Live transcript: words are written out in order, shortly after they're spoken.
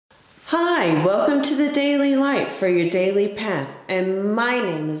Hi, welcome to the Daily Light for your daily path, and my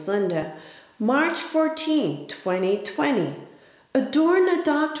name is Linda. March 14, 2020. Adorn the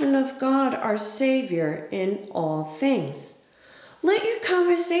doctrine of God our Savior in all things. Let your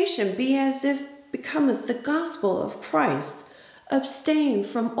conversation be as if becometh the gospel of Christ. Abstain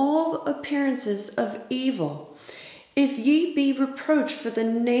from all appearances of evil. If ye be reproached for the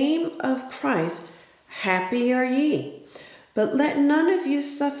name of Christ, happy are ye. But let none of you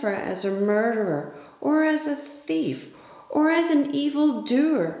suffer as a murderer, or as a thief, or as an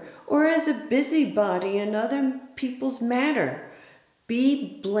evildoer, or as a busybody in other people's matter.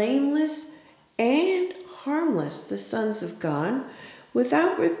 Be blameless and harmless, the sons of God,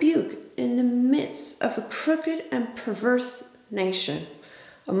 without rebuke in the midst of a crooked and perverse nation,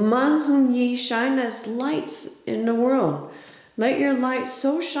 among whom ye shine as lights in the world. Let your light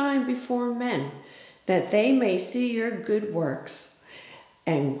so shine before men, that they may see your good works,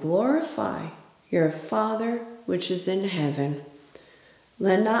 and glorify your Father which is in heaven.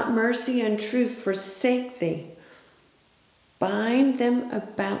 Let not mercy and truth forsake thee. Bind them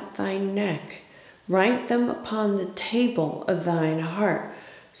about thy neck. Write them upon the table of thine heart.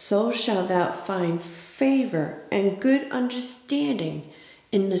 So shalt thou find favor and good understanding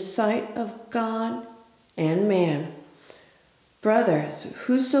in the sight of God and man. Brothers,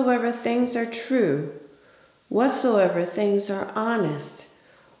 whosoever things are true, whatsoever things are honest,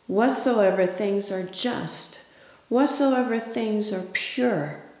 whatsoever things are just, whatsoever things are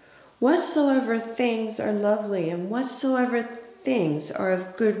pure, whatsoever things are lovely, and whatsoever things are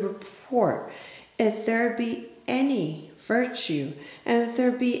of good report, if there be any virtue, and if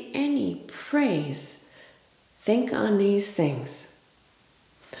there be any praise, think on these things.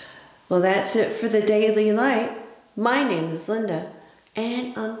 Well, that's it for the Daily Light. My name is Linda,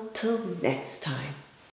 and until next time.